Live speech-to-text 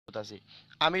আছি।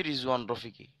 আমি রিজওয়ান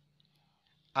রফিকি,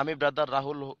 আমি ব্রাদার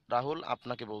রাহুল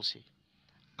আপনাকে বলছি,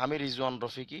 আমি রিজওয়ান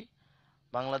রফিকি,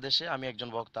 বাংলাদেশে আমি একজন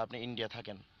বক্তা, আপনি ইন্ডিয়া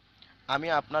থাকেন। আমি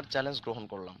আপনার চ্যালেঞ্জ গ্রহণ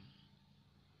করলাম।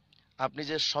 আপনি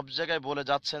যে সব জায়গায় বলে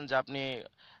যাচ্ছেন যে আপনি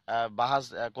বাহাস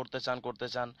করতে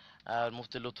চান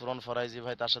মুফতি লুৎফুরন ফরাইজি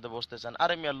ভাই তার সাথে বসতে চান।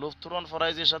 আরে মিয়া, লুৎফুরন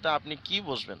ফরাইজির সাথে আপনি কি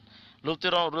বসবেন?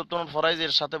 লুৎফুরন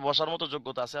ফরাইজির সাথে বসার মতো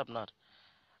যোগ্যতা আছে আপনার?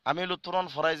 আমি লুৎফুরন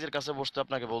ফরাইজির কাছে বসতে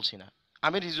আপনাকে বলছি না।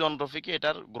 আমি রিজওয়ান রফিকে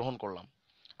এটার গ্রহণ করলাম।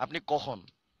 আপনি কখন,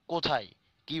 কোথায়,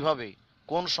 কিভাবে,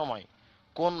 কোন সময়,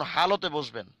 কোন হালতে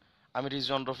বসবেন, আমি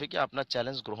রিজওয়ান রফিকে আপনার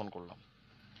চ্যালেঞ্জ গ্রহণ করলাম।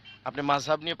 আপনি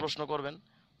মাযহাব নিয়ে প্রশ্ন করবেন,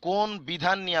 কোন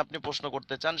বিধান নিয়ে আপনি প্রশ্ন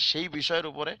করতে চান সেই বিষয়ের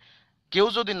উপরে কেউ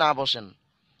যদি না বসেন,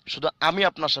 শুধু আমি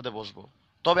আপনার সাথে বসবো।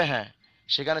 তবে হ্যাঁ,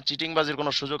 সেখানে চিটিংবাজির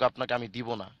কোনো সুযোগ আপনাকে আমি দিব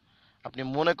না। আপনি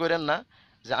মনে করেন না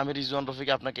যে আমি রিজওয়ান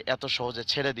রফিকে আপনাকে এত সহজে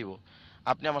ছেড়ে দিব।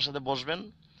 আপনি আমার সাথে বসবেন,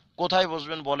 কোথায়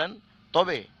বসবেন বলেন।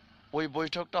 তবে ওই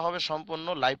বৈঠকটা হবে সম্পূর্ণ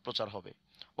লাইভ প্রচার হবে।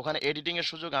 ওখানে এডিটিংয়ের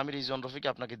সুযোগ আমি রিজওয়ান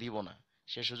রফিকে আপনাকে দিব না,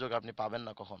 সেই সুযোগ আপনি পাবেন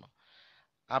না কখনো।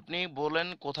 আপনি বলেন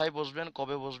কোথায় বসবেন,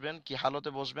 কবে বসবেন, কি হালতে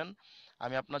বসবেন।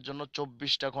 আমি আপনার জন্য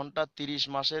 24টা ঘন্টা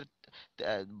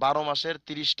 12 মাসের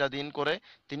 30টা দিন করে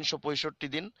 365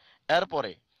 দিন,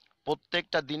 এরপরে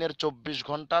প্রত্যেকটা দিনের 24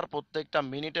 ঘন্টার প্রত্যেকটা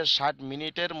মিনিটের 60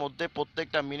 মিনিটের মধ্যে,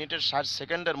 প্রত্যেকটা মিনিটের 60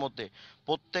 সেকেন্ডের মধ্যে,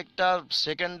 প্রত্যেকটা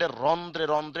সেকেন্ডের রন্ধ্রে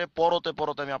রন্ধ্রে পরতে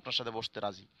পরতে আমি আপনার সাথে বসতে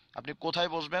রাজি। আপনি কোথায়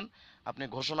বসবেন আপনি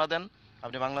ঘোষণা দেন।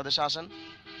 আপনি বাংলাদেশে আসেন,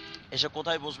 এসে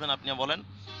কোথায় বসবেন আপনি বলেন।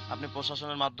 আপনি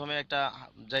প্রশাসনের মাধ্যমে একটা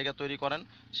জায়গা তৈরি করেন,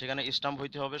 সেখানে স্টাম্প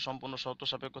হইতে হবে, সম্পূর্ণ শর্ত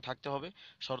সাপেক্ষ থাকতে হবে।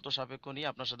 শর্ত সাপেক্ষ নিয়ে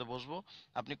আপনার সাথে বসবো।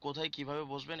 আপনি কোথায় কিভাবে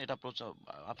বসবেন এটা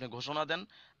আপনি ঘোষণা দেন।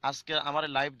 আজকে আমার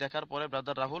লাইভ দেখার পরে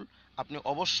ব্রাদার রাহুল, আপনি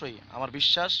অবশ্যই, আমার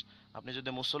বিশ্বাস, আপনি যদি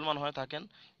মুসলমান হয়ে থাকেন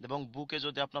এবং বুকে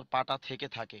যদি আপনার পাটা থেকে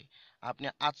থাকে, আপনি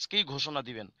আজকেই ঘোষণা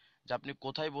দিবেন যে আপনি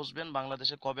কোথায় বসবেন,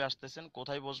 বাংলাদেশে কবে আসতেছেন,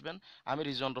 কোথায় বসবেন। আমি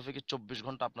রিজওয়ান রফিকের 24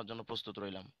 ঘন্টা আপনার জন্য প্রস্তুত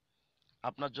রইলাম।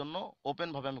 আপনার জন্য ওপেন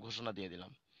ভাবে আমি ঘোষণা দিয়ে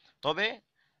দিলাম। তবে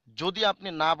যদি আপনি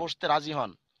না বসতে রাজি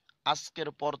হন, আজকের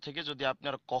পর থেকে যদি আপনি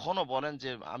আর কখনো বলেন যে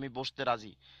আমি বসতে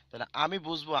রাজি, তাহলে আমি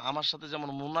বুঝবো আমার সাথে যেমন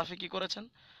মুনাফিকি করেছেন,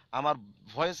 আমার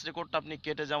ভয়েস রেকর্ডটা আপনি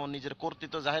কেটে যেমন নিজের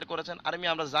কর্তৃত্ব জাহির করেছেন, আর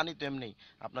আমরা জানি তো এমনি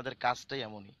আপনাদের কাজটাই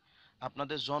এমনই।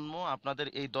 আপনাদের জন্ম, আপনাদের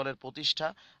এই দলের প্রতিষ্ঠা,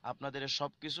 আপনাদের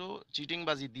সব কিছু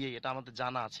চিটিংবাজি দিয়ে, এটা আমাদের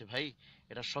জানা আছে ভাই,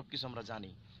 এটা সব কিছু আমরা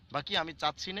জানি। বাকি আমি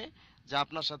চাচ্ছি না যে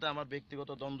আপনার সাথে আমার ব্যক্তিগত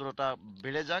দ্বন্দ্বটা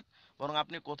বেড়ে যাক, বরং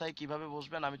আপনি কোথায় কিভাবে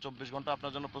বসবেন আমি 24 ঘন্টা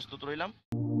আপনার জন্য প্রস্তুত রইলাম।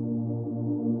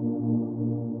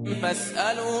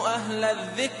 فاسألوا أهل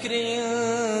الذكر إن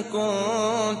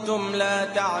كنتم لا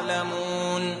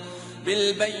تعلمون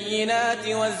بالبينات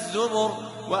والزبر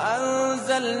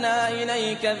وأنزلنا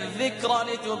إليك الذكر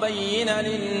لتبين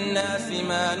للناس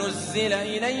ما نزل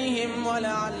إليهم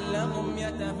ولعلهم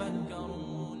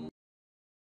يتفكرون.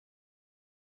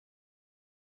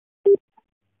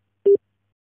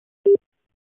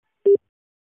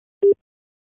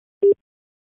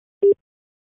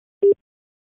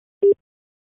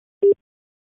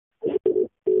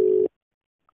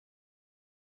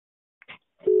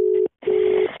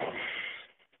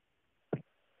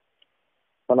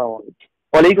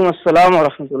 ওয়ালাইকুম আসসালাম ওয়া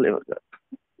রাহমাতুল্লাহি ওয়া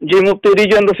বারাকাতুহু। জি, মুফতি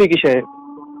রিজওয়ান রফিকি সাহেব।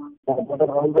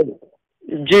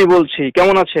 জি বলছি,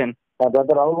 কেমন আছেন?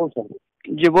 রাহুল বলছেন?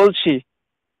 জি বলছি।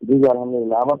 জি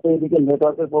আলহামদুলিল্লাহ। আমার তো এদিকে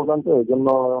নেটওয়ার্কের প্রোগ্রাম, তো এই জন্য।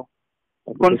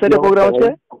 কোন সাইডে প্রোগ্রাম আছে?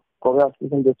 কবে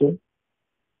আসতেছেন দেখি?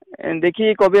 দেখি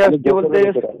কবে আসছে বলতে,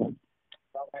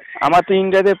 আমার তো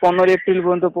ইন্ডিয়াতে 15 এপ্রিল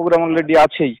পর্যন্ত প্রোগ্রাম অলরেডি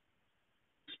আছেই।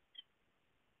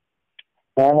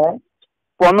 হ্যাঁ হ্যাঁ,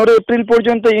 15 এপ্রিল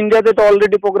পর্যন্ত ইন্ডিয়াতে তো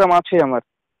অলরেডি প্রোগ্রাম আছে আমার।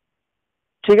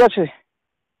 ঠিক আছে,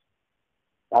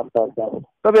 আচ্ছা আচ্ছা।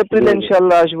 তবে এপ্রিলে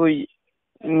ইনশাল্লাহ আসবোই।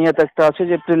 নিয়ত একটা আছে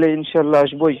যে এপ্রিলে ইনশাল্লাহ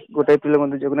আসবোই, গোটা এপ্রিলের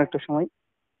মধ্যে যে কোনো একটা সময়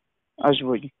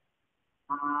আসবোই।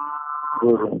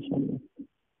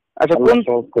 আচ্ছা, কোন,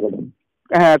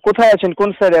 হ্যাঁ কোথায় আছেন, কোন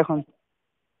স্যার এখন?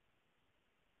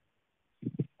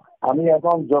 আমি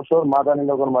এখন যশোর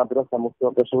মাদানীনগর মাদ্রাসা, মুক্তি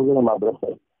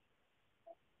মাদ্রাসায়।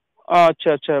 আচ্ছা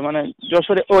আচ্ছা, মানে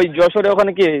যশোরে, ওই যশোরে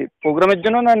ওখানে কি প্রোগ্রামের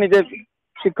জন্য না নিজের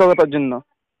শিক্ষকতার জন্য?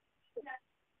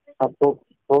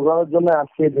 প্রোগ্রামের জন্য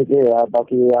আসছি দেখে, আর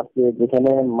বাকি আজকে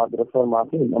যেখানে মাদ্রাসার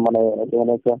মাহফিল, মানে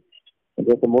এখানে একটা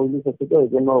যেহেতু মজলিস আছে, তো এই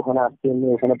জন্য ওখানে আসছি, এমনি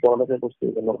ওখানে পড়ালেখা করছি,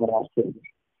 এই জন্য ওখানে আসছি।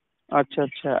 আচ্ছা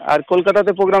আচ্ছা, আর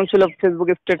কলকাতাতে প্রোগ্রাম ছিল,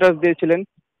 ফেসবুকে স্ট্যাটাস দিয়েছিলেন।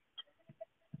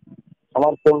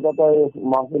 আমার কলকাতায়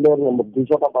মাহফিলের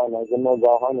 200টা পায় না, এই জন্য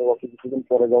যাওয়া হয়নি। কিছুদিন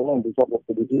পরে যাবো, 200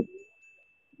 করতে দিচ্ছি,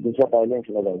 200 পাইলে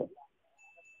চলে যাবো।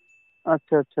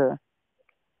 আচ্ছা আচ্ছা,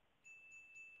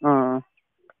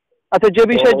 আচ্ছা, যে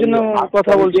বিষয়ের জন্য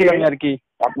কথা বলছিলাম আর কি,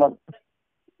 আপনার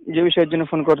যে বিষয়ের জন্য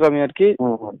ফোন করলাম আর কি,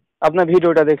 আপনার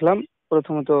ভিডিওটা দেখলাম।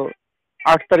 প্রথমত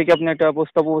 8 তারিখে আপনি একটা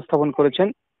প্রস্তাব উপস্থাপন করেছেন।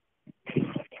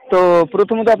 তো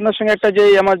প্রথমত আপনার সঙ্গে একটা যে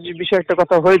আমার যে বিষয়ে একটা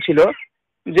কথা হয়েছিল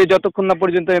যে যতক্ষণ না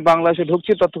পর্যন্ত আমি বাংলাদেশে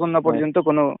ঢুকছি ততক্ষণ না পর্যন্ত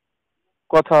কোনো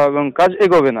কথা এবং কাজ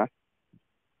এগোবে না।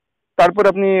 তারপর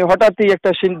আপনি হঠাৎই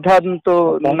একটা সিদ্ধান্ত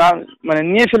না মানে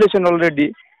নিয়ে ফেলেছেন অলরেডি,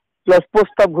 প্লাস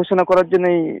প্রস্তাব ঘোষণা করার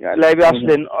জন্যই লাইভে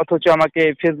আসলেন, অথচ আমাকে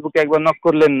ফেসবুকে একবার নক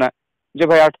করলেন না যে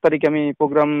ভাই 8 তারিখে আমি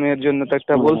প্রোগ্রামের জন্য তো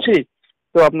একটা বলছি,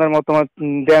 তো আপনার মতামত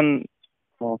দেন।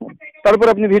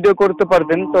 তারপর আপনি ভিডিও করতে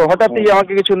পারবেন, তো হঠাৎই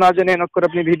আমাকে কিছু না জেনে নক করে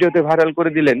আপনি ভিডিওতে ভাইরাল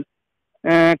করে দিলেন,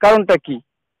 কারণটা কি?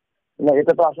 না,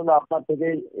 এটা তো আসলে আপনার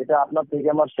থেকে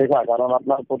আমার শেখা। কারণ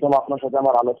প্রথম আপনার সাথে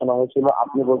আমার আলোচনা হয়েছিল,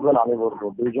 আপনি বসবেন আমি বসবো,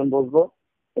 দুইজন বসবো।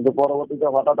 কিন্তু পরবর্তীতে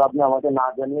হঠাৎ আপনি আমাকে না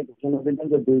জানিয়ে ঘোষণা দিলেন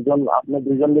যে আপনি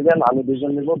দুইজন নেবেন, আমি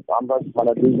দুইজন নেব, আমরা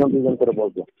মানে দুইজন করে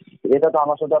বসবো। এটা তো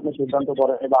আমার সাথে আপনি সিদ্ধান্ত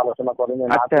করেন বা আলোচনা করেন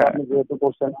না, আপনি যেহেতু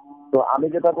করছেন, তো আমি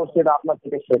যেটা করছি এটা আপনার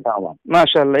থেকে শেখা আমার।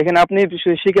 মাশাআল্লাহ, এখানে আপনি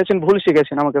শিখেছেন, ভুল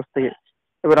শিখেছেন আমার কাছ থেকে।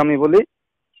 এবার আমি বলি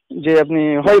যে আপনি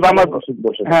হয় আমার,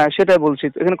 হ্যাঁ সেটাই বলছি।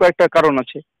 এখানে কয়েকটা কারণ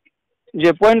আছে।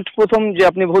 যে পয়েন্ট প্রথম যে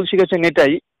আপনি ভুল শিখেছেন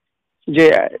এটাই যে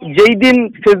যেই দিন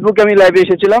ফেসবুকে আমি লাইভে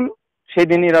এসেছিলাম সেই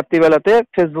দিনই রাত্রিবেলাতে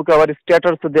ফেসবুকে আবার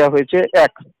স্ট্যাটাস দেওয়া হয়েছে,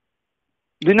 1।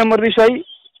 2 নম্বর বিষয়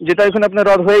যেটা এখন আপনার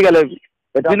রদ হয়ে গেল।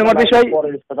 2 নম্বর বিষয়,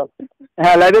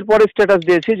 হ্যাঁ লাইভের পরে স্ট্যাটাস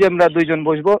দিয়েছি যে আমরা দুইজন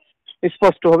বসবো,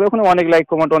 স্পষ্ট হবে, ওখানে অনেক লাইক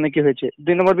কমেন্ট অনেকই হয়েছে।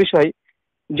 2 নম্বর বিষয়,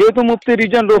 যেহেতু মুফতি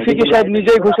রিজন রফিকি সাহেব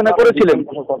নিজেই ঘোষণা করেছিলেন,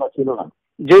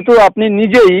 যেহেতু আপনি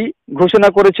নিজেই ঘোষণা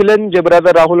করেছিলেন যে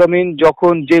ব্রাদার রাহুল আমিন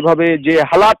যখন যেভাবে যে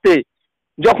হালাতে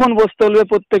যখন বসতে হলে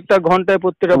প্রত্যেকটা ঘন্টায়,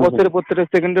 প্রত্যেকটা বছরে, প্রত্যেকটা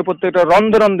সেকেন্ডে, প্রত্যেকটা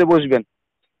রন্ধে রন্ধে বসবেন,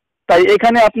 তাই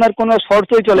এখানে আপনার কোনো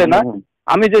শর্তই চলে না।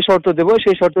 আমি যে শর্ত দেবো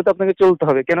সেই শর্ততে আপনাকে চলতে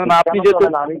হবে, কেননা আপনি যেহেতু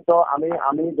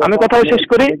আমি কথা শেষ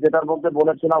করি, যেটার মধ্যে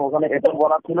বলেছিলাম ওখানে এটা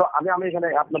বলা ছিল, আমি এখানে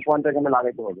আপনার পয়েন্টটা এখানে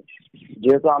লাগাইতে হবে।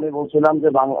 যেহেতু আমি বলছিলাম যে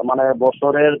মানে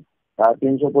বছরের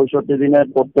 365 দিনের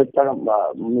প্রত্যেকটা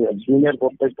দিনের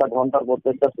প্রত্যেকটা ঘন্টার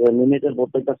প্রত্যেকটা মিনিটের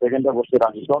প্রত্যেকটা সেকেন্ডে বসে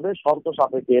রাখি, তবে শর্ত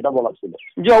সাপেক্ষে এটা বলা ছিল।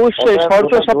 যে অবশ্যই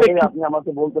শর্ত সাপেক্ষে। আপনি আমাকে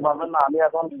বলতে পারবেন না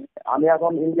আমি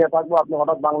এখন ইন্ডিয়া থাকবো, আপনি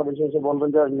হঠাৎ বাংলাদেশে এসে বলবেন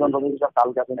যে রিজন রবি স্যার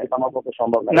কালকে আসেন, এটা আমার পক্ষে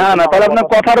সম্ভব না। না, তাহলে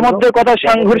আপনার কথার মধ্যে কথা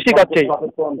সাংঘর্ষিক আছে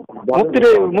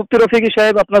মুফতি রফিকি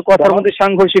সাহেব, আপনার কথার মধ্যে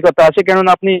সাংঘর্ষিকতা আছে।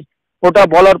 কেননা আপনি ওটা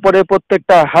বলার পরে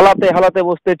প্রত্যেকটা হালাতে হালাতে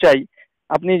বসতে চাই,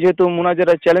 আপনি যেহেতু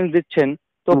মুনাজারা চ্যালেঞ্জ দিচ্ছেন,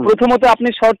 তো প্রথমত আপনি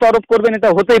শর্ত আরোপ করবেন এটা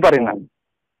হতেই পারে না,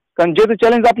 কারণ যেহেতু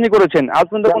চ্যালেঞ্জ আপনি করেছেন। আজ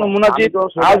পর্যন্ত কোনো মুনাজিদ,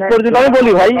 আজ পর্যন্ত আমি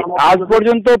বলি ভাই, আজ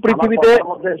পর্যন্ত পৃথিবীতে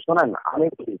শোনেন,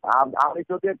 আমি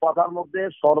যদি কথার মধ্যে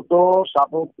শর্ত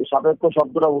সাপেক্ষ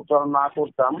শব্দটা উচ্চারণ না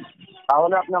করতাম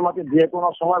তাহলে আপনি আমাকে যে কোনো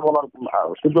সময় বলার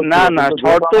সুযোগ। না,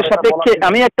 শর্ত সাপেক্ষে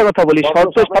আমি একটা কথা বলি,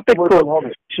 শর্ত সাপেক্ষ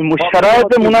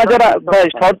শারায়েতে মুনাজারা ভাই,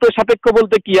 শর্ত সাপেক্ষ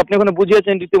বলতে কি আপনি ওখানে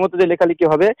বুঝিয়েছেন রীতিমতো যে লেখালেখি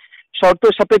হবে। শর্ত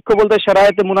সাপেক্ষ বলতে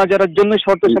শারায়েতে মুনাজারার জন্য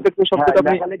শর্ত সাপেক্ষ শব্দটা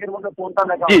আপনি লেখালেখির মধ্যে কোনটা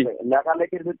লেখা হবে?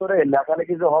 লেখালেখির ভিতরে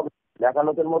লেখালেখি যে হবে,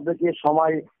 লেখালেখির মধ্যে কি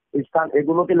সময়, স্থান,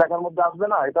 এগুলো কি লেখার মধ্যে আসবে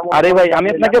না? এটা আরে ভাই আমি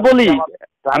আপনাকে বলি,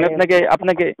 আমি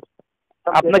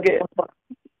আপনাকে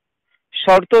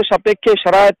শর্ত সাপেক্ষে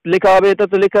শারায়েত লেখা হবে, এটা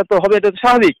তো লেখা তো হবে, এটা তো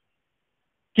স্বাভাবিক।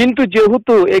 কিন্তু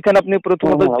যেহেতু এখানে আপনি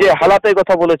প্রথমত যে হালাতের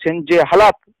কথা বলেছেন, যে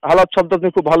হালাত শব্দ আপনি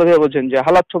খুব ভালোভাবে বলছেন, যে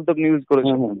হালাত শব্দ আপনি ইউজ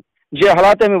করেছেন, যে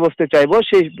হালাতে আমি বসতে চাইবো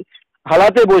সেই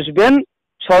হালাতে বসবেন,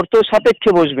 শর্ত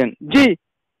সাপেক্ষে বসবেন। জি,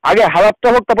 আগে হালাতটা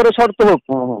হোক তারপরে শর্ত হোক।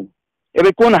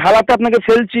 এবার কোন হালাতে আপনাকে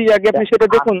ফেলছি আগে আপনি সেটা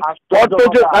দেখুন।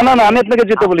 না, আমি আপনাকে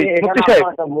যেতে বলি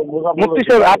মুফতি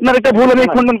সাহেব, আপনার এটা ভুল আমি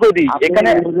খণ্ডন করে দিই। এখানে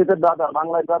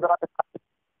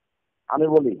আমি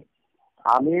বলি,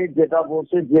 আমি যেটা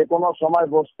বলছি যে কোনো সময়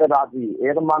বসতে রাজি,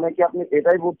 এর মানে কি আপনি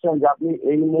এটাই বুঝছেন যে আপনি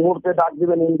এই মুহূর্তে ডাক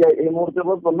দিবেন ইন্ডিয়ায় এই মুহূর্তে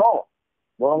বসবো? ন,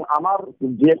 বরং আমার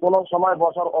যে কোনো সময়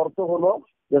বসার অর্থ হলো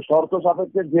যে শর্ত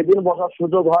সাপেক্ষে যেদিন বসার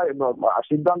সুযোগ হয়,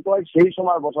 সিদ্ধান্ত হয়, সেই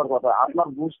সময় বসার কথা। আপনার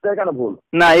বুঝতে এখানে ভুল।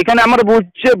 না, এখানে আমার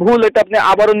বুঝছে ভুল, এটা আপনি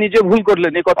আবারও নিজে ভুল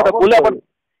করলেন। এই কথাটা বলে আবার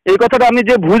এই কথাটা আমি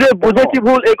যে বুঝেছি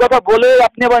ভুল, এই কথা বলে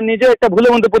আপনি আবার নিজে একটা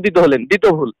ভুলের মধ্যে পতিত হলেন,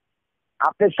 দ্বিতীয় ভুল।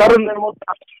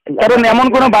 কারণ এমন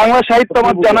কোনো বাংলা সাহিত্য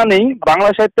আমার জানা নেই,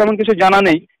 বাংলা সাহিত্য এমন কিছু জানা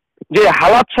নেই যে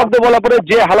হালাত শব্দ বলার পরে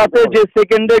যে হালাতে যে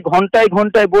সেকেন্ডে ঘন্টায়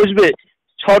ঘন্টায় বসবে,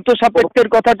 শর্ত সাপেক্ষের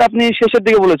কথাটা আপনি শেষের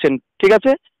দিকে বলেছেন, ঠিক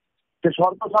আছে?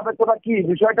 শর্ত সাপেক্ষতা কি,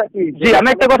 বিষয়টা কি? জি, আমি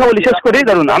একটা কথা বলি, শেষ করি।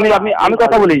 ধরুন আমি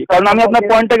কথা বলি, কারণ আমি আপনার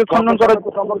পয়েন্টটাকে খণ্ডন করার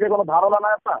সম্পর্কে কোনো ধারণা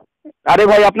নাই আপনার। আরে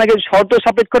ভাই, আপনাকে শর্ত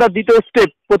সাপেক্ষটা দ্বিতীয় স্টেপ,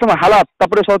 প্রথমে হালাত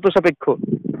তারপরে শর্ত সাপেক্ষ।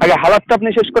 আগে হালাতটা আপনি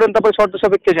শেষ করেন, তারপরে শর্ত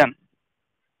সাপেক্ষে যান।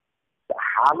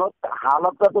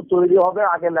 হালাতটা তো তৈরি হবে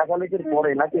আগে লেখালেখির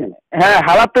পরে, নাকি? হ্যাঁ,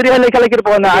 হালাত তৈরি হয় লেখালেখির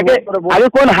পরে না, আগে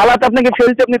কোন হালাত আপনাকে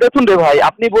ফেলছে আপনি দেখুন রে ভাই।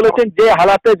 আপনি বলেছেন যে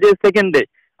হালাতে যে সেকেন্ডে,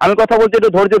 আমি কথা বলছি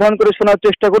একটু ধৈর্য ধারণ করে শোনার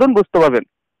চেষ্টা করুন, বুঝতে পারবেন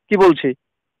কি বলছি।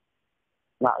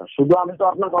 না শুধু আমি তো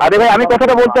আপনার আরে ভাই আমাকে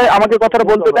কথাটা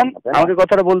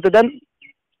বলতে দেন।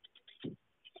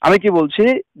 আমি কি বলছি,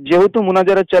 যেহেতু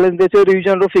মুনাজারের চ্যালেঞ্জ দিয়েছে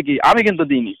রিভিশন রফিকি, আমি কিন্তু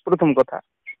দিইনি, প্রথম কথা।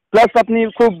 প্লাস আপনি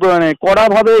খুব মানে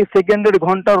কড়াভাবে সেকেন্ডের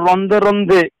ঘন্টার রন্ধে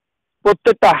রন্ধে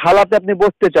প্রত্যেকটা হালাতে আপনি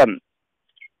বসতে চান।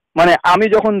 মানে আমি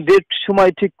যখন ডেট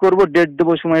সময় ঠিক করব, ডেট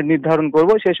দেবো, সময় নির্ধারণ করব,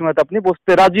 সেই সময়তে আপনি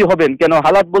বসতে রাজি হবেন কেন?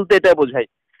 হালাত বলতে এটা বোঝায়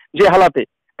যে হালাতে।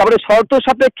 তারপরে শর্ত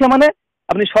সাপেক্ষে, মানে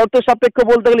আপনি শর্ত সাপেক্ষ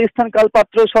বলতে গেলে স্থান কাল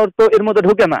পাত্র শর্ত এর মধ্যে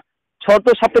ঢোকে না। শর্ত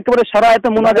সাপেক্ষে মানে সারা আয়াতে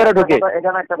মুনাজারা ঢোকে।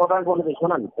 এখানে একটা কথা আমি বলেছি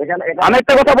শোনেন, আমি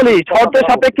একটা কথা বলি, শর্ত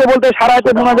সাপেক্ষে বলতে সারা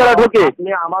আয়াতে মুনাজারা ঢোকে।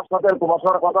 আপনি আমার সাথে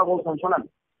প্রবাসের কথা বলছেন, শোনেন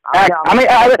আমি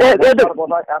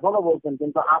এখনো বলছেন,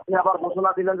 কিন্তু আপনি আবার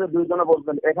ঘোষণা দিলেন যে দুইজনে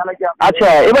বলবেন। এখানে কি আচ্ছা,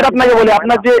 এবার আপনাকে বলি,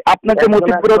 আপনার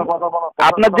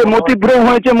যে মতিভ্রম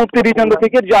হয়েছে মুফতি রিজন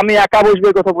থেকে যে আমি একা বসবো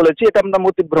কথা বলেছি, এটা আপনার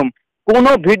মতিভ্রম। কোন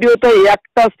ভিডিওতে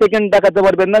একটা সেকেন্ড দেখাতে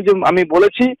পারবেন না যে আমি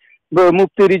বলেছি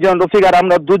মুফতি রিজন রফিক আর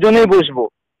আমরা দুজনেই বসবো।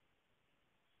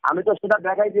 আমি তো সেটা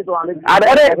দেখাইছি তো। আমি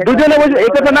আরে দুজনে বসবো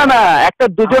এই কথা না, একটা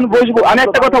দুজন বসবো। আমি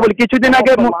একটা কথা বলি, কিছুদিন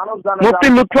আগে মুফতি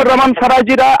লুৎফর রহমান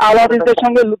ফারাজিরা আলাদিসের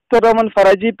সঙ্গে লুৎফর রহমান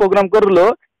ফারাজি প্রোগ্রাম করলো,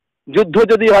 যুদ্ধ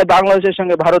যদি হয় বাংলাদেশের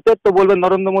সঙ্গে ভারতের, তো বলবেন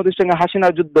নরেন্দ্র মোদীর সঙ্গে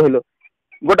হাসিনার যুদ্ধ হলো।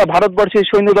 গোটা ভারতবর্ষের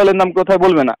সৈন্য দলের নাম কোথায়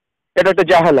বলবে না, এটা একটা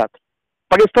জাহালাত।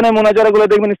 পাকিস্তানের মোনাজারাগুলো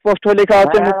দেখবেন স্পষ্ট হয়ে লেখা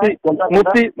আছে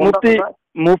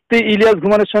মুফতি ইলিয়াস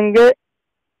ঘুমানের সঙ্গে,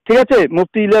 ঠিক আছে,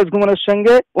 মুফতি ইলিয়াস ঘুমানের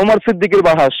সঙ্গে ওমর সিদ্দিকের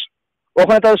বাহাস।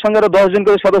 ওখানে তাদের সঙ্গে আরো 10 জন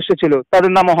করে সদস্য ছিল,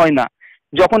 তাদের নামও হয় না।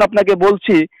 যখন আপনাকে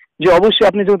বলছি যে অবশ্যই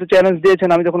আপনি যেহেতু চ্যালেঞ্জ দিয়েছেন,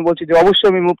 আমি যখন বলছি যে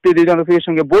অবশ্যই আমি মুফতি রিজন রফিকের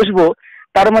সঙ্গে বসবো,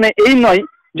 তার মানে এই নয়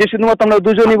যে শুধুমাত্র আমরা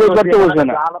দুজনই বসবো, কেউ বসবে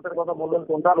না।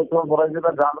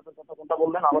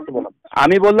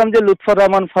 আমি বললাম যে লুৎফর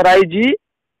রহমান ফরাইজি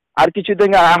আর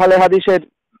কিছুদিন আহলে হাদিসের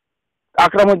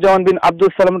আকরামুজ্জামান বিন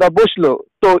আব্দুল সালামরা বসলো,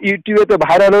 তো ইউটিউবে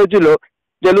ভাইরাল হয়েছিল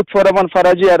যে লুৎফর রহমান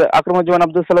ফরাজি আর আকরামুজ্জামান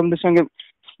আব্দুল সালামদের সঙ্গে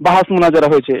বাহাস মুনাজারা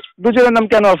হয়েছে। দুজনের নাম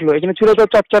কেন আসলো? এখানে ছিল তো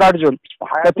 4-4-8 জন,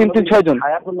 3-3-6 জন।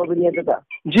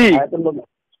 জি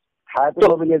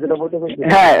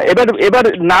হ্যাঁ, এবার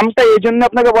নামটা এই জন্য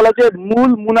আপনাকে বলা যে মূল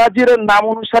মুনাজিরের নাম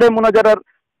অনুসারে মুনাজারার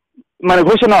মানে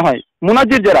ঘোষণা হয়।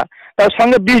 মুনাজির যারা, তার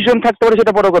সঙ্গে 20 জন থাকতে পারে,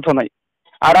 সেটা বড় কথা নয়।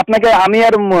 আর আপনাকে আমি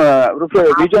আর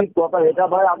রিজন কথা এটা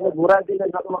ভাই আপনি ঘুরাই দিলেন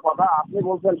না কোনো কথা। আপনি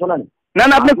বলছেন শোনেন, না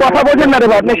আপনি কথা বোঝেন না রে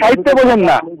ভাই, আপনি সাহিত্যে বোঝেন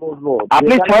না,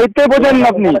 আপনি সাহিত্যে বোঝেন না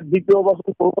আপনি।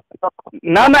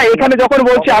 না এখানে যখন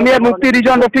বলছি আমি আর মুফতি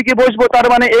রিজন রফিকি বসবো, তার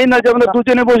মানে এই না যে আমরা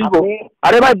দুজনে বসবো।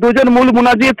 আরে ভাই দুজন মূল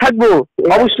মুনাজির থাকবো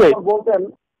অবশ্যই। বলতেন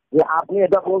যে আপনি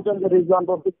এটা বলছেন যে রিজন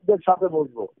রফিকের সাথে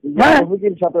বসবো,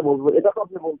 রফিকের সাথে বসবো, এটা তো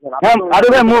আপনি বলছেন। আরে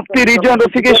ভাই মুফতি রিজন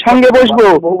রফিকের সঙ্গে বসবো।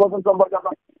 বহু বছর সম্পর্কে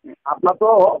আপনার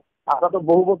তো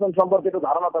বহু বছর সম্পর্কে একটু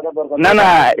ধারণা থাকা দরকার। না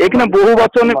এখানে বহু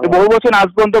বছর আজ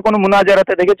পর্যন্ত কোনো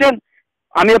মুনাজারাতে দেখেছেন?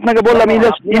 আমি আপনাকে বললাম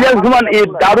ইলিয়াস ঘুমান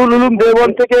দারুল উলুম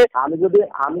দেওবন্দ থেকে, আমি যদি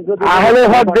আহলে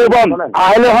হক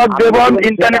দেওবন্দ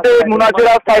ইন্টারনেটে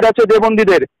মুনাজারা সাইট আছে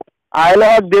দেওবন্দীদের, আহলে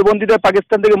হক দেওবন্দীদের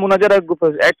পাকিস্তান থেকে মুনাজারা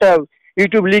একটা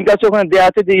ইউটিউব লিংক আছে, ওখানে দেওয়া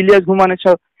আছে যে ইলিয়াস ঘুমানের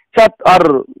সাথে আর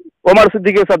ওমর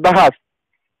সিদ্দিকের সাথে বাহাস,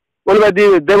 বলবে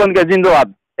দেওবন্দকে জিন্দাবাদ,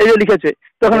 এই যে লিখেছে।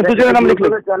 তো ওখানে দুজনের নাম লিখলো।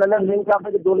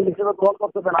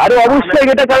 আরে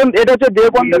অবশ্যই এটা, কারণ এটা হচ্ছে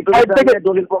দেওবন্দের সাইট থেকে।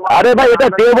 আরে ভাই এটা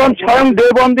দেওবন্দ স্বয়ং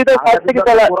দেওবন্দীদের সাইট থেকে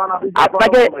চলা।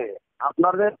 আপনাকে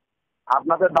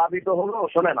আপনাদের দাবি তো হলো,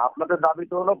 শোনেন, আপনাদের দাবি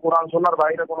তো হলো কোরআন শোনার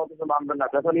বাইরে কোনো কিছু মানবেন না।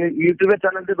 এখন ইউটিউবের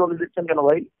চ্যানেলটি দলিল দিচ্ছেন কেন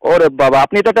ভাই? ওরে বাবা,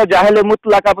 আপনি তো একটা জাহেলে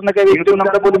মুতলাক, আপনাকে ইউটিউব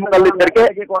নামটা বলি মুকাল্লিদদেরকে।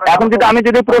 এখন যদি আমি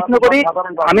প্রশ্ন করি,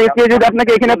 আমি যদি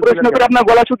আপনাকে এখানে প্রশ্ন করি, আপনার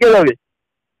গলা শুকিয়ে যাবে।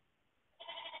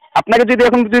 আপনাকে যদি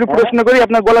এখন প্রশ্ন করি,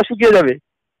 আপনার গলা শুকিয়ে যাবে।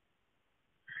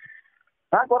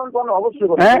 হ্যাঁ অবশ্যই।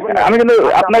 হ্যাঁ, আমি কিন্তু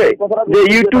আপনার যে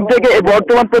ইউটিউব থেকে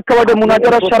বর্তমান প্রেক্ষাপটে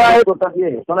মুনাজারা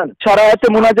সারায়াতে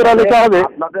মুনাজারা লেখা হবে।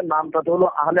 আপনাদের নামটা তো হলো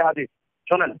আহলে হাদিস,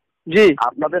 শোনেন জি,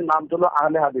 আপনাদের নাম তো হলো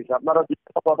আহলে হাদিস। আপনারা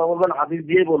কথা বলবেন হাদিস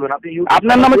দিয়ে বলবেন। আপনি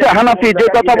আপনার নাম হচ্ছে হানাফি, যে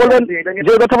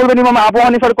কথা বলবেন ইমাম আবু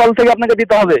হানিফার কল থেকে আপনাকে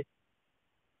দিতে হবে।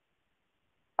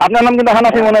 আপনার নাম কিন্তু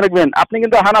হানাফি, মনে রাখবেন। আপনি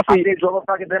কিন্তু হানাফি।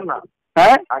 জবাবটা আগে দেন না।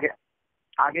 হ্যাঁ,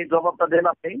 আগে জবাবটা দেন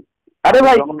আপনি। আরে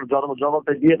ভাই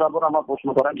জবাবটা দিয়ে তারপর আমার প্রশ্ন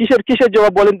করেন। কিসের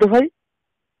জবাব বলেন তো ভাই?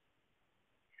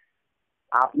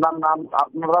 আপনার নাম,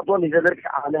 আপনারা তো নিজেদেরকে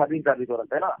আহলে হাদিস দাবি করেন,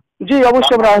 তাই না? জি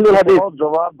অবশ্যই আমরা আহলুল হাদিস।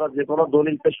 জবাব বা যে কোনো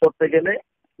দলিল পেশ করতে গেলে,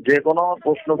 যে কোনো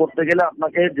প্রশ্ন করতে গেলে,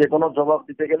 আপনাকে যে কোনো জবাব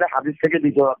দিতে গেলে হাদিস থেকে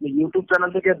দিতে হবে। আপনি ইউটিউব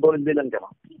চ্যানেল থেকে দলিল দিলেন কেন?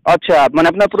 আচ্ছা, মানে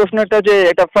আপনার প্রশ্নটা যে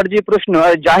এটা ফার্জি প্রশ্ন,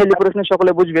 জাহিলি প্রশ্ন,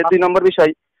 সকলে বুঝবে। 2 নম্বর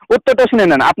বিষয়, উত্তরটা শুনে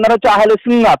নেন। আপনারা হচ্ছে আহলে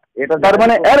সুন্নাত, তার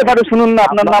মানে এবারে শুনুন না,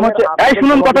 আপনার নাম হচ্ছে, এই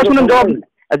শুনুন, কথা শুনুন,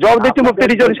 জবাব দিচ্ছি মুফতি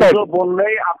রিজন সাহেব।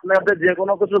 বললেই আপনাদের যে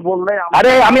কোনো কিছু বললেই,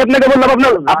 আরে আমি আপনাকে বললাম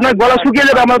আপনার গলা শুকিয়ে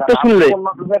যাবে আমার তো শুনলে।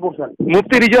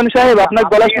 মুফতি রিজন সাহেব আপনার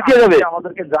গলা শুকিয়ে যাবে।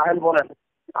 আমাদেরকে জাহেল বলেন।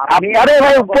 আরে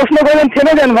ভাই প্রশ্ন করবেন,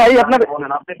 থেমে যান ভাই। আপনার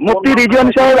মুফতি রিজওয়ান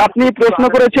সাহেব, আপনি প্রশ্ন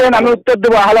করেছেন, আমি উত্তর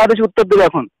দেবো। আহলে হাদিস উত্তর দেবো।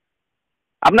 এখন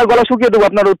আপনার গলা শুকিয়ে দেবো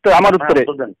আপনার উত্তর আমার উত্তরে।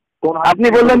 আপনি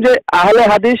বললেন যে আহলে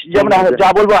হাদিস, যেমন যা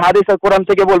বলবো হাদিস আর কোরআন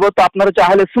থেকে বলবো, তো আপনার হচ্ছে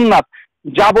আহলে সুন্নাত,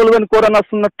 যা বলবেন কোরআন আর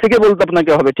সুন্নাত থেকে বলতে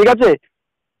আপনাকে হবে, ঠিক আছে?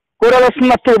 কোরআন আর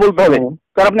সুন্নাত থেকে বলতে হবে,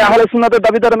 কারণ আপনি আহলে সুন্নাতের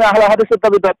দাবিদার, আমি আহলে হাদিসের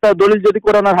দাবিদার। তার দলিল যদি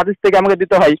কোরআন আর হাদিস থেকে আমাকে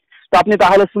দিতে হয়, তো আপনি তো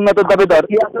আহলে সুন্নাতের দাবিদার।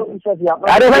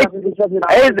 আরে ভাই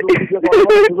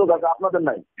আপনাদের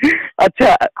নাই। আচ্ছা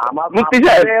মুফতি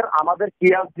সাহেব, আমাদের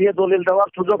কিয়াস দিয়ে দলিল দেওয়ার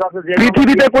সুযোগ আছে। যে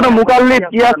পৃথিবীতে কোনো মুকাল্লিদ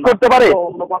কিয়াস করতে পারে?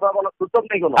 অন্য কথা বলার সুযোগ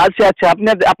নেই কোনো। আচ্ছা আচ্ছা,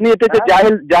 আপনি এতে যে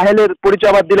জাহেলের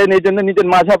পরিচয় আবার দিলেন, এই জন্য নিজের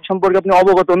মাযহাব সম্পর্কে আপনি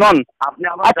অবগত নন।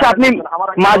 আচ্ছা, আপনি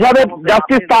মাযহাবের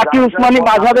জাস্টিস তাকি উসমানী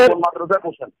মাযহাবের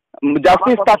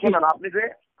জাস্টিস তাকি,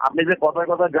 আপনি যে কথায়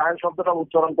কথায় জাহেল শব্দটা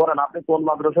উচ্চারণ করেন, আপনি কোন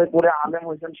মাদ্রাসায় পড়ে আলেম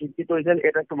হয়েছেন, শিক্ষিত হয়েছেন,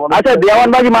 এটা একটু বলেন। আচ্ছা,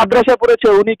 দেওয়ানবাগী মাদ্রাসায় পড়েছে,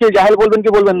 উনি কি জাহেল বলবেন কি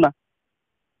বলবেন না?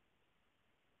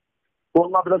 কোন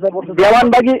মাদ্রাসায় পড়ছে?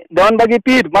 দেওয়ানবাগী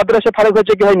পীর মাদ্রাসা ফারুক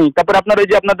হয়েছে কি হয়নি? তারপর আপনার ওই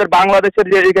যে আপনাদের বাংলাদেশের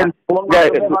যে গান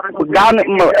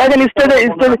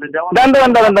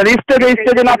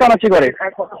স্টেজে নাচানাচি করে,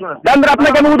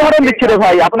 আপনাকে আমি উদাহরণ দিচ্ছি রে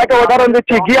ভাই, আপনাকে উদাহরণ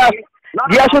দিচ্ছি।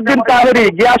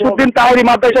 গিয়াসউদ্দিন তাহেরি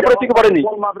মাদ্রাসা পড়েছে কি পড়েনি?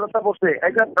 মাদ্রাসা পড়ছে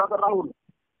রাহুল,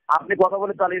 আপনি কথা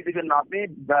বলে চালিয়ে দিবেন না আপনি।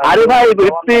 আরে ভাই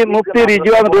মুফতি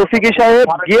রিজওয়ান রফিকি সাহেব,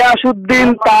 গিয়াসউদ্দিন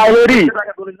তাহেরি।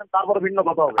 তারপর ভিন্ন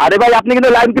কথা হবে। আরে ভাই আপনি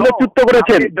কিন্তু লাইন কিন্তু চুক্ত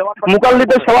করেছেন।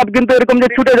 মুকাল্লিদের স্বভাব কিন্তু এরকম যে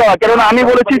ছুটে যাওয়া, কেননা আমি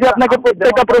বলেছি যে আপনাকে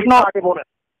প্রত্যেকটা প্রশ্ন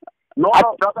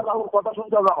কথা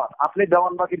শুনতে হবে আমার। আপনি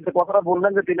দেওয়ানবাগীর কথাটা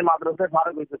বললেন যে তিনি মাদ্রাসায়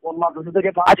ফারুক হয়েছে, কোন মাদ্রাসা থেকে?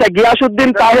 আচ্ছা, গিয়াসউদ্দিন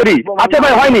তাহেরি। আচ্ছা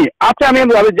ভাই হয়নি, আচ্ছা আমি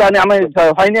জানি, আমি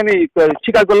হয়নি, আমি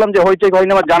স্বীকার করলাম যে হয়েছে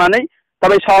হয়নি আমার জানা নেই,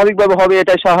 তবে স্বাভাবিকভাবে হবে,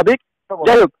 এটাই স্বাভাবিক।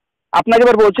 যাই হোক, আপনাকে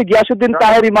এবার বলছি, গিয়াসউদ্দিন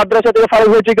তাহেরি মাদ্রাসা থেকে ফারুক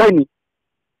হয়েছে কি হয়নি?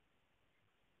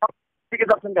 ঠিক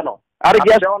যাচ্ছেন কেন? আরে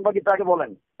দেওয়ানবাগীর তাকে বলেন।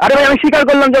 আরে ভাই আমি স্বীকার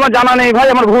করলাম যে আমার জানা নেই ভাই,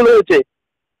 আমার ভুল হয়েছে,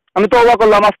 আমি তওবা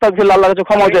করলাম, আস্তাগফিরুল্লাহ, আল্লাহর কাছে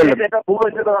ক্ষমা চাইলাম। এটা ভুল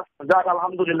হয়েছে তো যাক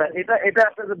আলহামদুলিল্লাহ। এটা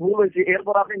একটা যে ভুল হয়েছে,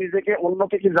 এরপর আপনি নিজেকে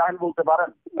অন্যকে কি জাহেল বলতে পারেন?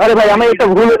 আরে ভাই আমি একটা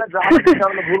ভুল,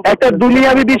 একটা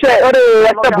দুনিয়াবি বিষয়, আরে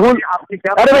একটা ভুল,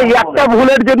 আরে ভাই একটা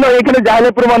ভুলের জন্য এখানে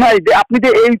জাহেলের প্রমাণ হয়? যে আপনি যে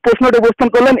এই প্রশ্নটা উপস্থাপন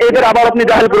করলেন, এবার আবার আপনি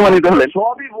জাহেল প্রমাণিত হলেন।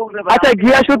 সবই বলতে। আচ্ছা,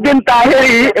 গিয়াসউদ্দিন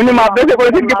তাহেরি এমনি মাদ্রাসা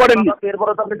পড়েছেন কি পড়েননি?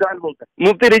 এরপরে তো আপনি জাহেল বলতেন।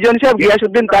 মুফতি রিজওয়ান সাহেব,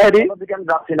 গিয়াসউদ্দিন তাহেরি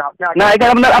যাচ্ছি না। না,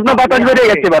 এখানে আপনার বাতাস বেরিয়ে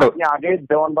গেছে এবারও। আপনি আগে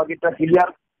দেওয়ানবাগীরটা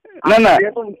ক্লিয়ার। না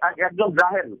যেহেতু একজন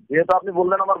জাহেল, যেহেতু আপনি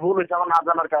বললেন আমার ভুল হয়েছে আমার না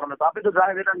জানার কারণে, তো আপনি তো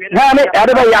জাহেল, এটা মেনে। হ্যাঁ আমি,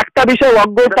 আরে ভাই একটা বিষয়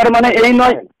অজ্ঞ তার মানে এই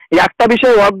নয়, একটা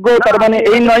বিষয় অজ্ঞ তার মানে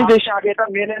এই নয় যে আগে এটা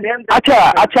মেনে নেন। আচ্ছা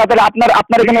আচ্ছা, তাহলে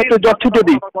আপনার এখানে একটু জট ছুটে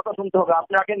দিই, কথা শুনতে হবে।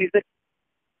 আপনি আগে নিজে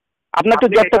আপনার একটু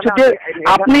জটটা ছুটিয়ে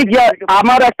আপনি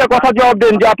আমার একটা কথা জবাব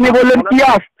দেন, যে আপনি বললেন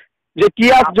কিয়াস, যে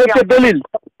কিয়াস হচ্ছে দলিল।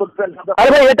 আরে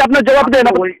ভাই এটা আপনার জবাব দেন।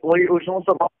 ওই সমস্ত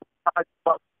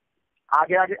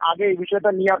আগে এই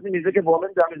বিষয়টা নিয়ে আপনি নিজেকে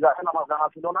বলেন যে আমি জাহেল, আমার জানা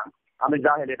ছিল না, আমি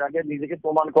জাহেল, এটাকে নিজেকে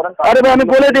প্রমাণ করেন। আরে ভাই আমি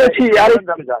বলে দিয়েছি,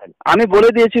 আমি বলে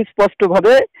দিয়েছি স্পষ্ট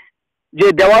ভাবে যে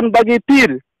দেওয়ানবাগী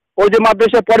পীর ওই যে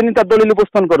মাদ্রাসা পড়েনি, তার দলিল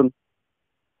উপস্থাপন করুন।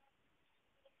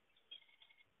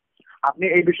 আপনি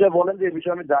এই বিষয়ে বলেন যে এই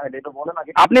বিষয়ে আমি জাহেল, এটা বলেন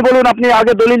আগে। আপনি বলুন, আপনি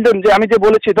আগে দলিল দেন যে আমি যে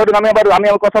বলেছি, ধরুন আমি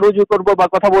আমার কথা রুজু করবো বা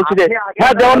কথা বলছি যে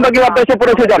হ্যাঁ দেওয়ানবাগী মাদ্রাসা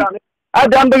পড়েছে, যান আর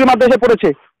দেওয়ানবাগী মাদ্রাসা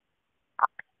পড়েছে,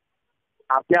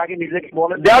 আপনি আগে নিজেকে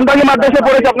বলেন দেওয়ানবাগী মাদ্রাসা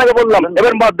পড়েছে, আপনাকে বললাম।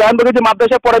 এবার দেওয়ানবাগী যে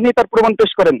মাদ্রাসা পড়েনি তার প্রমাণ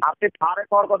পেশ করেন। আপনি ফারেক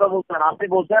হওয়ার কথা বলছেন, আপনি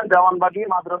বলছেন দেওয়ানবাগী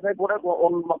মাদ্রাসায় পড়ে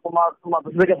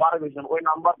মাদ্রাসা থেকে ফারেক হয়েছেন, ওই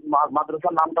নাম্বার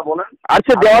মাদ্রাসার নামটা বলেন।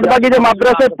 আচ্ছা, দেওয়ানবাগী যে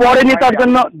মাদ্রাসায় পড়েনি তার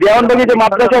জন্য, দেওয়ানবাগী যে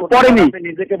মাদ্রাসায় পড়েনি,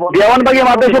 দেওয়ানবাগী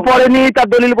মাদ্রাসায় পড়েনি তার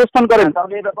দলিল উপস্থাপন করেন।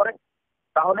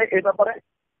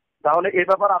 তাহলে এই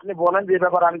ব্যাপারে আপনি বলেন যে এই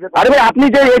ব্যাপারে আমি। আরে ভাই আপনি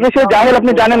যে এই বিষয়ে জাহেল,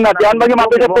 আপনি জানেন না দেওয়ানবাগী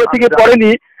মাদ্রাসা পড়েছে কি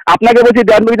পড়েনি, আপনাকে বলছি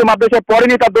দেওয়ানবাগী যে মাদ্রাসায়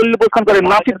পড়েনি তার দলিল উপস্থাপন করেন,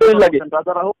 নাসির দলিল লাগে।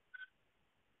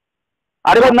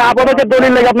 আরে ভাই না বোধকের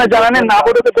দলিল লাগে, আপনার জানা নেই? না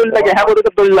বোধকের দলিল লাগে, হ্যাঁ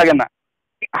বোধকের দলিল লাগে না।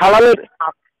 হালালের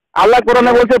আল্লাহ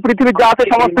কোরআনে বলছে পৃথিবীর যা আছে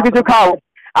সমস্ত কিছু খাও,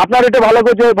 আপনার এটা ভালো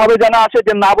করে ভাবে জানা আছে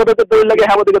যে না বোধকের দলিল লাগে,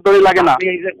 হ্যাঁ বোধকের দলিল লাগে না।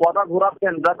 এই যে কথা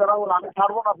ঘোরাচ্ছেন আমি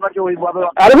ছাড়বো না আপনাকে ওইভাবে।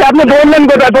 আরে ভাই আপনি ধরলেন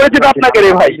কোথায়? ধরেছি তো আপনাকে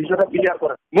রে ভাই। বিষয়টা ক্লিয়ার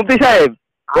করেন মুফতি সাহেব,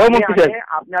 ও মুফতি সাহেব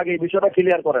আপনি আগে এই বিষয়টা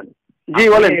ক্লিয়ার করেন। জি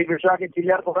বলেন। এই বিষয় আগে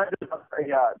ক্লিয়ার করেন,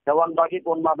 দেওয়ানবাগী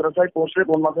কোন মাদ্রাসায় পড়ছে,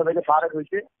 কোন মাদ্রাসা থেকে ফারেক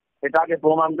হয়েছে, এটা আগে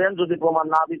প্রমাণ দেন। যদি প্রমাণ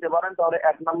না দিতে পারেন তাহলে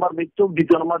 1 নম্বর মৃত্যু,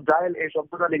 2 নম্বর জাহেল, এই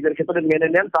শব্দটা নিজের ক্ষেত্রে মেনে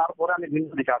নেন, তারপরে আমি ভিন্ন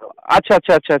দিকে আগাবো। আচ্ছা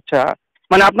আচ্ছা আচ্ছা আচ্ছা,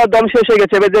 মানে আপনার দম শেষ হয়ে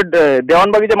গেছে। এবার যে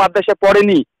দেওয়ানবাগী যে মাদ্রাসা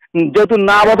পড়েনি, যেহেতু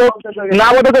না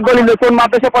বোধকের দলিল, কোন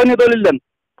মাদ্রাসা পড়েনি দলিল দেন।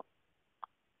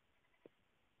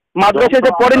 মাদ্রাসায়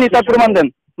যে পড়েনি তার প্রমাণ দেন,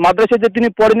 মাদ্রাসায় যে তিনি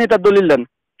পড়েনি তার দলিল দেন।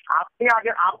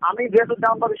 আমি যেহেতু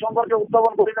দেওয়ানবাগি সম্পর্কে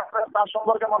উত্থাপন করি না, তার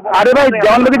সম্পর্কে আমার আরে ভাই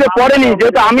দেওয়ানবাগি যে পড়েনি,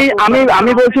 যেহেতু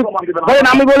আমি বলছি ধরেন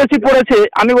আমি বলেছি পড়েছে,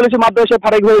 আমি বলেছি মাদ্রাসায়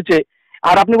ফারেক হয়েছে,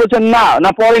 আর আপনি বলছেন না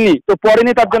না পড়েনি, তো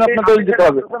পড়েনি তার জন্য আপনার দলিল দিতে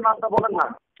হবে। বলেন না।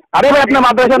 আরে ভাই আপনার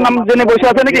মাদ্রাসার নাম জেনে বসে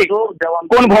আছে নাকি?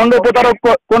 কোন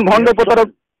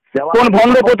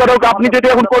ভণ্ড প্রতারক আপনি যদি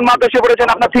এখন কোন মাদ্রাসায়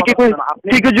পড়েছেন আপনার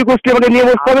ঠিকই কুস্তি আমাকে নিয়ে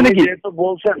বসতে হবে নাকি?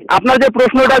 আপনার যে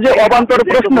প্রশ্নটা যে অবান্তর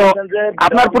প্রশ্ন,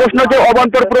 আপনার প্রশ্ন যে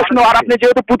অবান্তর প্রশ্ন, আর আপনি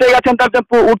যেহেতু পুঁতে গেছেন তার জন্য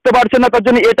উঠতে পারছেন না, তার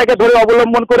জন্য এটাকে ধরে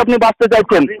অবলম্বন করে আপনি বাঁচতে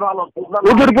চাইছেন,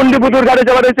 উজুর পুন্ডি বুধুর গাড়ি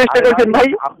যাওয়ার চেষ্টা করছেন। ভাই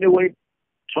আপনি ওই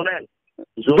শোনেন,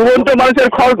 ডুবন্ত মানুষের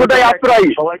খড়কুটায় আশ্রয়,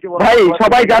 ভাই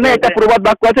সবাই জানে একটা প্রবাদ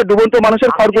বাক্য আছে, ডুবন্ত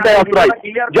মানুষের খড়কুটায় আশ্রয়।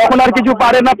 যখন আর কিছু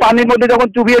পারে না, পানির মধ্যে যখন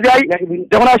চুবিয়ে যায়,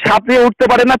 যখন আর সাঁতরিয়ে উঠতে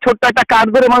পারে না, ছোট্ট একটা কাঠ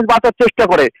ধরে মানুষ বাঁচার চেষ্টা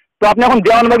করে। তো আপনি এখন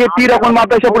দেওয়ানবাগি পীর এখন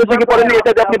মাদ্রাসা পড়েছে কি পড়েনি,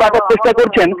 এটা যে আপনি বাঁচার চেষ্টা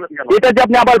করছেন, এটা যে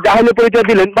আপনি আবার জাহেলি পরিচয়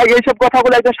দিলেন, ভাই এইসব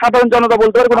কথাগুলো একজন সাধারণ জনতা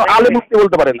বলতে পারে, কোনো আলেম মুফতি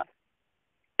বলতে পারে না।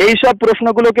 এইসব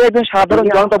প্রশ্নগুলোকে একজন সাধারণ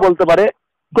জনতা বলতে পারে,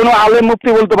 কোনো আলেম মুফতি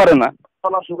বলতে পারে না।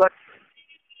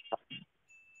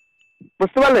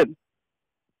 বুঝতে পারলেন?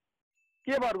 কি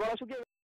এবার গলা শুকিয়ে